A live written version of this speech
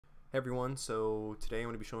Hey everyone, so today I'm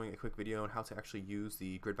going to be showing a quick video on how to actually use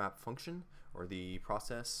the grid map function or the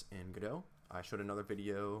process in Godot. I showed another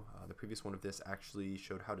video, the previous one of this actually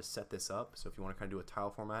showed how to set this up, so if you want to kind of do a tile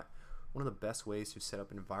format, one of the best ways to set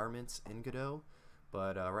up environments in Godot,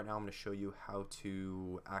 but right now I'm going to show you how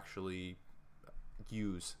to actually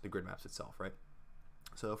use the grid maps itself, right?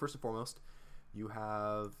 So first and foremost, you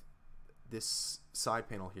have this side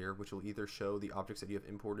panel here, which will either show the objects that you have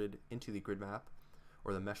imported into the grid map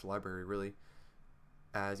or the mesh library really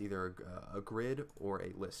as either a grid or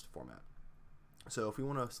a list format. So if we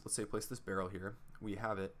want to, let's say, place this barrel here, we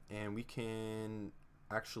have it, and we can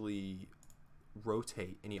actually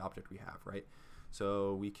rotate any object we have, right?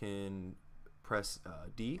 So we can press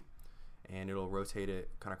D and it'll rotate it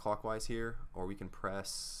kind of clockwise here, or we can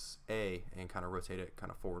press A and kind of rotate it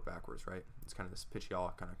kind of forward backwards, right? It's kind of this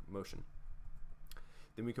pitch-yaw kind of motion.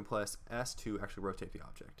 Then we can press S to actually rotate the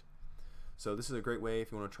object. So this is a great way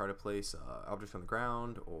if you want to try to place objects on the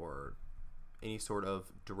ground or any sort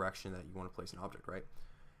of direction that you want to place an object, right?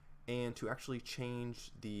 And to actually change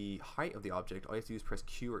the height of the object, all you have to do is press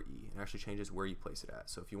Q or E, and it actually changes where you place it at.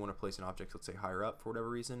 So if you want to place an object, let's say higher up for whatever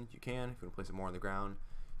reason, you can. If you want to place it more on the ground,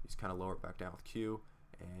 you just kind of lower it back down with Q,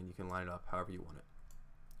 and you can line it up however you want it.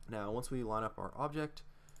 Now once we line up our object,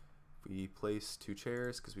 we place two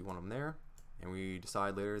chairs because we want them there, and we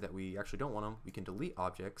decide later that we actually don't want them, we can delete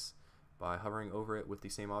objects by hovering over it with the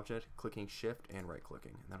same object, clicking shift and right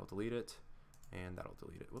clicking, and that'll delete it, and that'll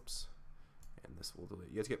delete it, whoops, and this will delete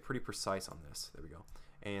it. You have to get pretty precise on this, there we go,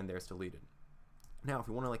 and there's deleted. Now if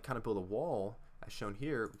we want to like kind of build a wall as shown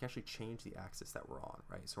here, we can actually change the axis that we're on,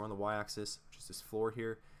 right? So we're on the y-axis, which is this floor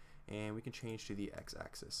here, and we can change to the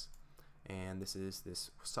x-axis, and this is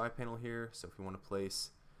this side panel here. So if we want to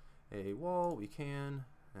place a wall, we can,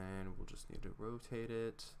 and we'll just need to rotate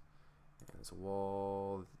it, and there's a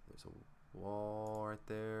wall right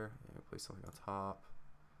there, and place something on top,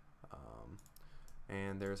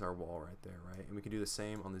 and there's our wall right there, right? And we can do the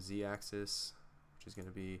same on the z-axis, which is going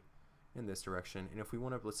to be in this direction. And if we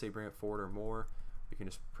want to, let's say, bring it forward or more, we can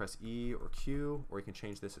just press E or Q, or we can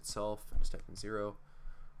change this itself, just type in 0,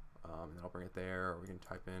 and that'll bring it there, or we can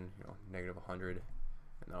type in, negative 100,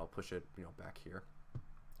 and that'll push it, back here.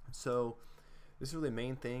 So these are the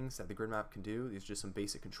main things that the grid map can do. These are just some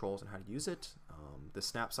basic controls on how to use it. The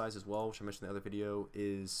snap size as well, which I mentioned in the other video,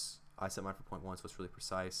 is, I set mine for 0.1, so it's really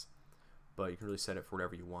precise, but you can really set it for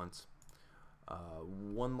whatever you want.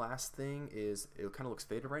 One last thing is it kind of looks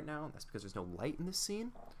faded right now, and that's because there's no light in this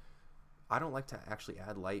scene. I don't like to actually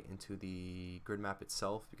add light into the grid map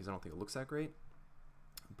itself because I don't think it looks that great,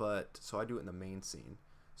 but so I do it in the main scene.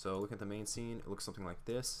 So looking at the main scene, it looks something like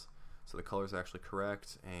this. So the colors are actually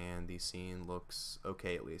correct, and the scene looks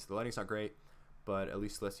okay at least. The lighting's not great, but at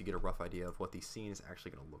least lets you get a rough idea of what the scene is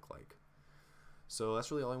actually going to look like. So that's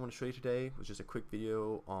really all I want to show you today. It was just a quick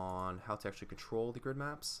video on how to actually control the grid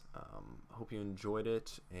maps. I hope you enjoyed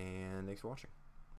it, and thanks for watching.